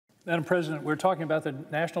Madam President, we're talking about the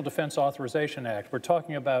National Defense Authorization Act. We're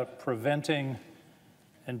talking about preventing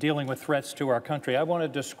and dealing with threats to our country. I want to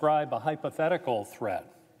describe a hypothetical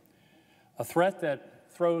threat, a threat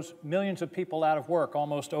that throws millions of people out of work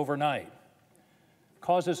almost overnight,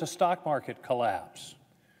 causes a stock market collapse,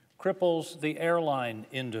 cripples the airline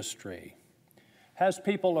industry, has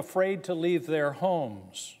people afraid to leave their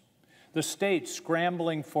homes, the state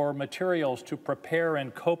scrambling for materials to prepare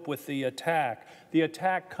and cope with the attack. The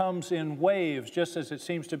attack comes in waves. Just as it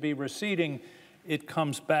seems to be receding, it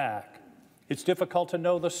comes back. It's difficult to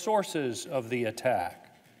know the sources of the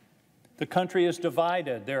attack. The country is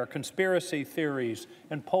divided. There are conspiracy theories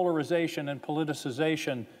and polarization and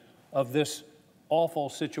politicization of this awful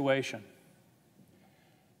situation.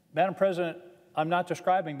 Madam President, I'm not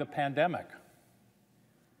describing the pandemic.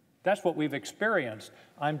 That's what we've experienced.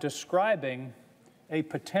 I'm describing a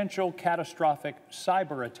potential catastrophic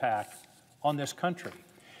cyber attack on this country.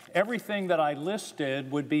 Everything that I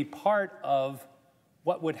listed would be part of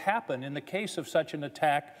what would happen in the case of such an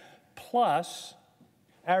attack, plus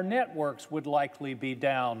our networks would likely be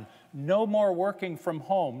down. No more working from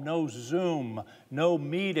home, no Zoom, no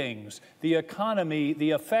meetings. The economy,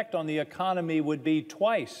 the effect on the economy would be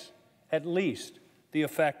twice, at least, the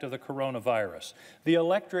effect of the coronavirus. The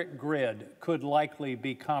electric grid could likely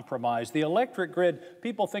be compromised. The electric grid,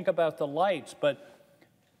 people think about the lights, but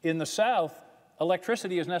in the South,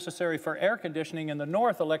 electricity is necessary for air conditioning. In the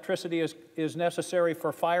North, electricity is necessary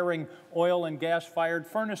for firing oil and gas-fired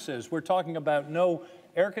furnaces. We're talking about no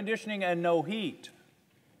air conditioning and no heat.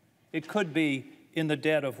 It could be in the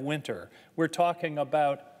dead of winter. We're talking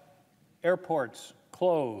about airports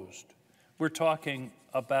closed. We're talking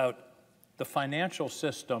about the financial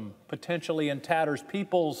system potentially in tatters.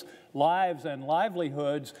 People's lives and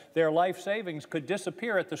livelihoods, their life savings could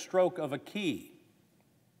disappear at the stroke of a key.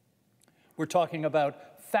 We're talking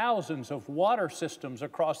about thousands of water systems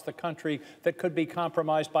across the country that could be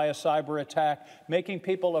compromised by a cyber attack, making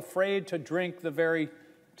people afraid to drink the very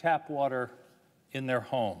tap water in their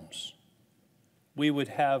homes. We would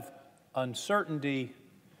have uncertainty,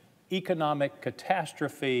 economic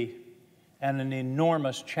catastrophe, and an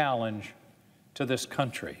enormous challenge to this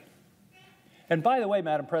country. And by the way,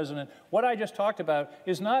 Madam President, what I just talked about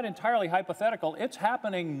is not entirely hypothetical. It's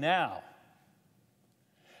happening now.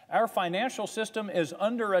 Our financial system is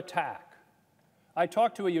under attack. I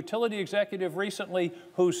talked to a utility executive recently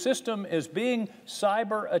whose system is being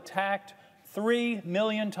cyber attacked 3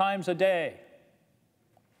 million times a day.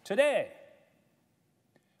 Today.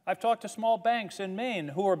 I've talked to small banks in Maine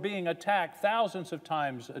who are being attacked thousands of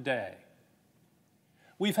times a day.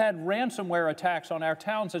 We've had ransomware attacks on our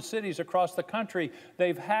towns and cities across the country.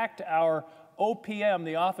 They've hacked our OPM,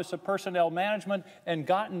 the Office of Personnel Management, and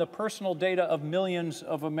gotten the personal data of millions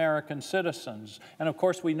of American citizens. And of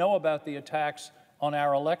course, we know about the attacks on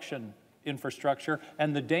our election infrastructure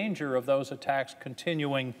and the danger of those attacks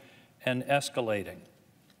continuing and escalating.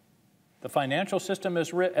 The financial system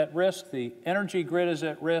is at risk, the energy grid is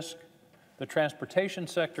at risk, the transportation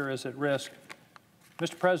sector is at risk.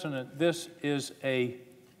 Mr. President, this is a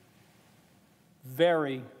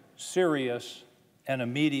very serious and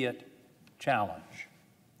immediate challenge.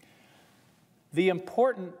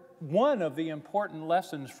 One of the important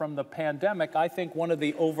lessons from the pandemic, I think one of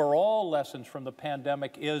the overall lessons from the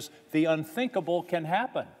pandemic, is the unthinkable can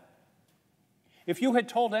happen. If you had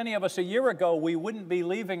told any of us a year ago we wouldn't be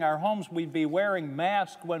leaving our homes, we'd be wearing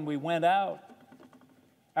masks when we went out,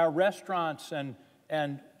 our restaurants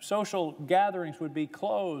and social gatherings would be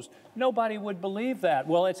closed, nobody would believe that.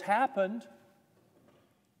 Well, it's happened,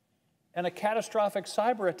 and a catastrophic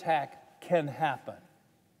cyber attack can happen.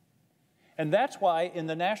 And that's why in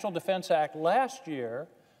the National Defense Act last year,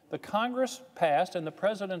 the Congress passed and the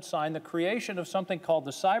President signed the creation of something called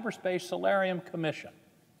the Cyberspace Solarium Commission,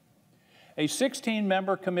 a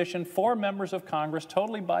 16-member commission, 4 members of Congress,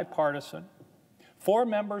 totally bipartisan, 4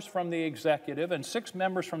 members from the executive and 6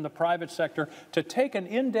 members from the private sector to take an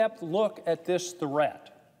in-depth look at this threat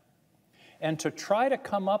and to try to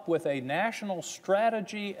come up with a national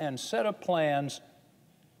strategy and set of plans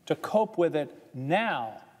to cope with it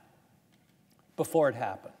now before it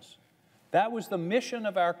happens. That was the mission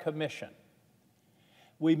of our commission.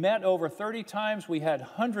 We met over 30 times. We had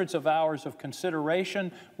hundreds of hours of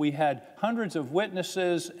consideration. We had hundreds of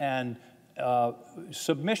witnesses and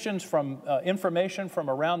submissions from information from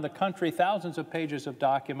around the country, thousands of pages of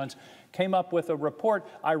documents, came up with a report.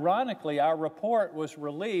 Ironically, our report was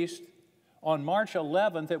released on March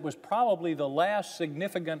 11th. It was probably the last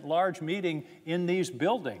significant large meeting in these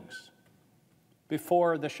buildings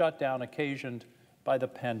before the shutdown occasioned by the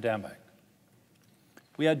pandemic.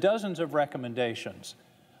 We had dozens of recommendations.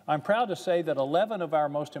 I'm proud to say that 11 of our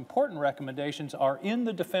most important recommendations are in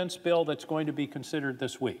the defense bill that's going to be considered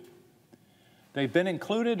this week. They've been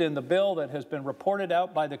included in the bill that has been reported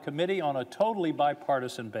out by the committee on a totally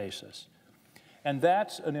bipartisan basis. And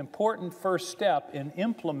that's an important first step in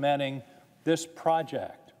implementing this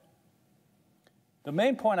project. The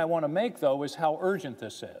main point I want to make, though, is how urgent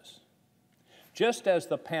this is. Just as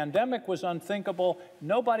the pandemic was unthinkable,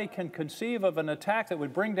 nobody can conceive of an attack that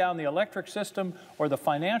would bring down the electric system or the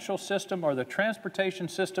financial system or the transportation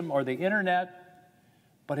system or the internet,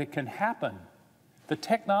 but it can happen. The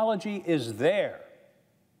technology is there.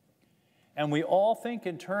 And we all think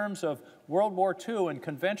in terms of World War II and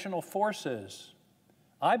conventional forces.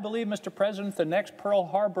 I believe, Mr. President, the next Pearl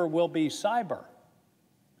Harbor will be cyber.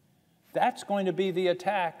 That's going to be the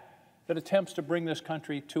attack that attempts to bring this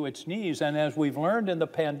country to its knees. And as we've learned in the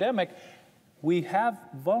pandemic, we have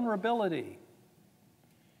vulnerability,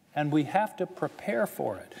 and we have to prepare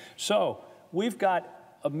for it. So we've got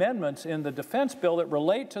amendments in the defense bill that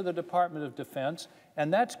relate to the Department of Defense,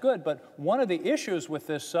 and that's good. But one of the issues with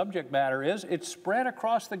this subject matter is it's spread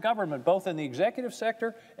across the government, both in the executive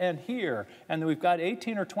sector and here. And we've got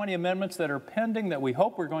 18 or 20 amendments that are pending that we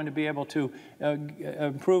hope we're going to be able to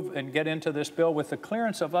improve and get into this bill with the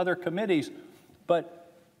clearance of other committees.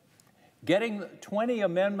 But getting 20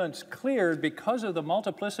 amendments cleared because of the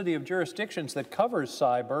multiplicity of jurisdictions that covers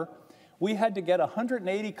cyber, we had to get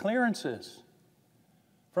 180 clearances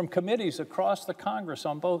from committees across the Congress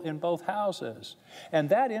in both houses. And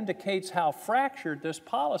that indicates how fractured this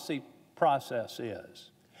policy process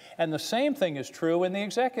is. And the same thing is true in the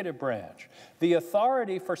executive branch. The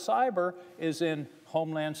authority for cyber is in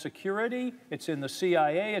Homeland Security, it's in the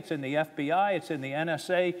CIA, it's in the FBI, it's in the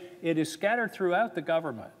NSA. It is scattered throughout the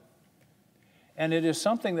government. And it is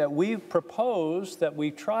something that we've proposed, that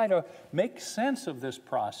we try to make sense of this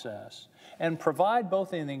process and provide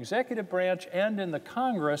both in the executive branch and in the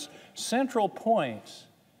Congress central points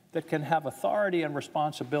that can have authority and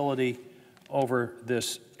responsibility over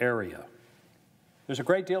this area. There's a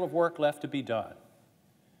great deal of work left to be done.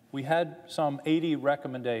 We had some 80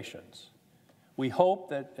 recommendations. We hope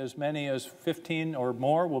that as many as 15 or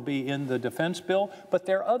more will be in the defense bill, but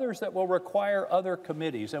there are others that will require other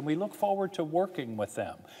committees, and we look forward to working with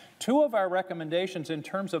them. Two of our recommendations in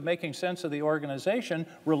terms of making sense of the organization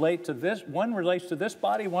relate to this. One relates to this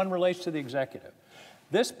body, one relates to the executive.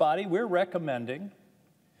 This body, we're recommending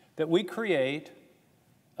that we create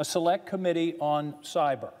a select committee on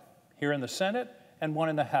cyber here in the Senate and one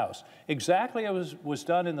in the House. Exactly as was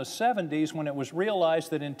done in the 70s when it was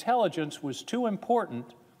realized that intelligence was too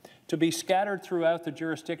important to be scattered throughout the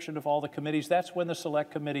jurisdiction of all the committees. That's when the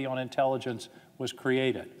Select Committee on Intelligence was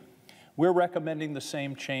created. We're recommending the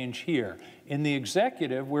same change here. In the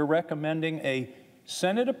executive, we're recommending a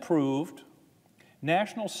Senate-approved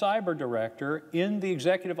National Cyber Director in the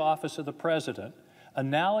Executive Office of the President,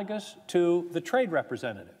 analogous to the Trade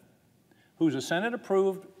Representative, who's a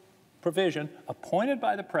Senate-approved provision appointed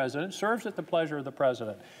by the President, serves at the pleasure of the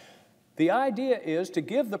President. The idea is to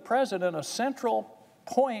give the President a central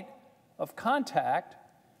point of contact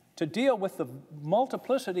to deal with the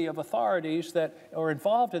multiplicity of authorities that are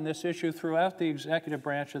involved in this issue throughout the executive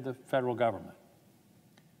branch of the federal government.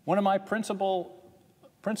 One of my principles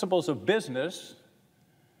of business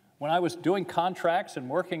when I was doing contracts and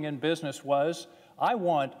working in business was, I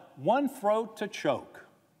want one throat to choke.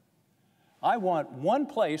 I want one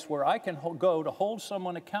place where I can go to hold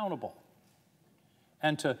someone accountable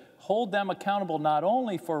and to hold them accountable not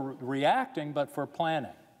only for reacting but for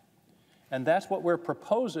planning. And that's what we're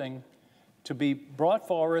proposing to be brought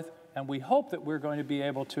forward, and we hope that we're going to be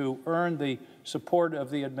able to earn the support of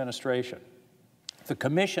the administration. The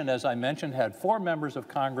commission, as I mentioned, had 4 members of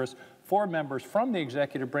Congress, 4 members from the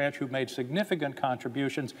executive branch who made significant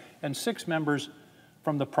contributions, and 6 members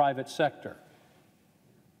from the private sector.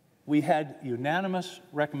 We had unanimous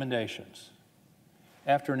recommendations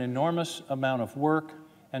after an enormous amount of work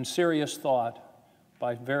and serious thought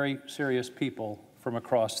by very serious people from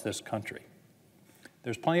across this country.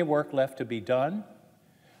 There's plenty of work left to be done.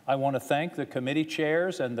 I want to thank the committee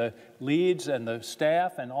chairs and the leads and the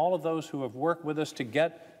staff and all of those who have worked with us to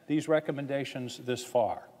get these recommendations this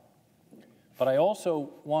far. But I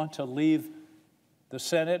also want to leave the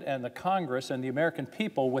Senate and the Congress and the American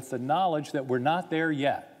people with the knowledge that we're not there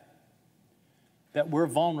yet, that we're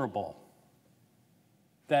vulnerable,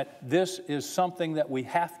 that this is something that we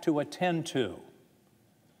have to attend to.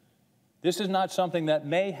 This is not something that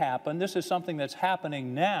may happen. This is something that's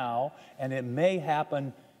happening now, and it may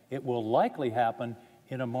happen, it will likely happen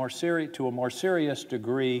to a more serious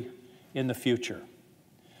degree in the future.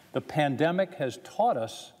 The pandemic has taught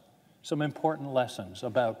us some important lessons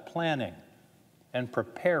about planning and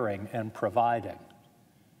preparing and providing.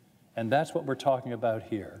 And that's what we're talking about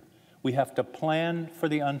here. We have to plan for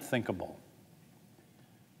the unthinkable.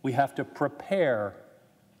 We have to prepare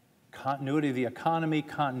continuity of the economy,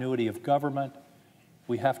 continuity of government.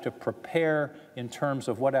 We have to prepare in terms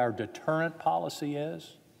of what our deterrent policy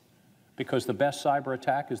is, because the best cyber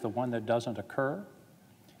attack is the one that doesn't occur.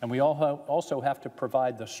 And we also have to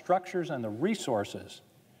provide the structures and the resources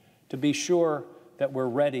to be sure that we're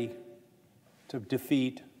ready to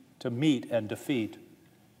meet and defeat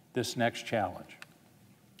this next challenge.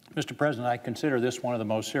 Mr. President, I consider this one of the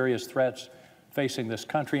most serious threats facing this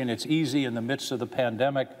country, and it's easy in the midst of the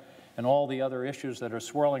pandemic and all the other issues that are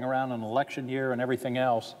swirling around an election year and everything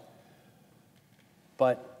else.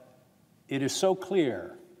 But it is so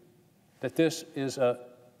clear that this is an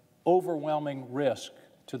overwhelming risk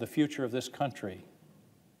to the future of this country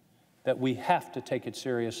that we have to take it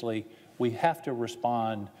seriously. We have to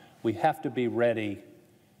respond. We have to be ready.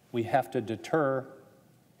 We have to deter,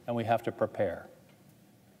 and we have to prepare.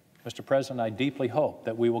 Mr. President, I deeply hope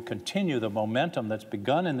that we will continue the momentum that's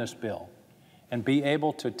begun in this bill and be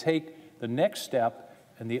able to take the next step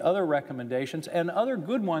and the other recommendations and other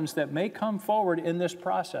good ones that may come forward in this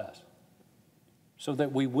process so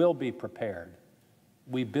that we will be prepared.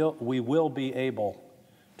 We will be able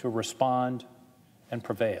to respond and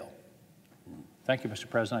prevail. Thank you, Mr.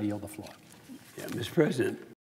 President. I yield the floor. Yeah, Mr. President.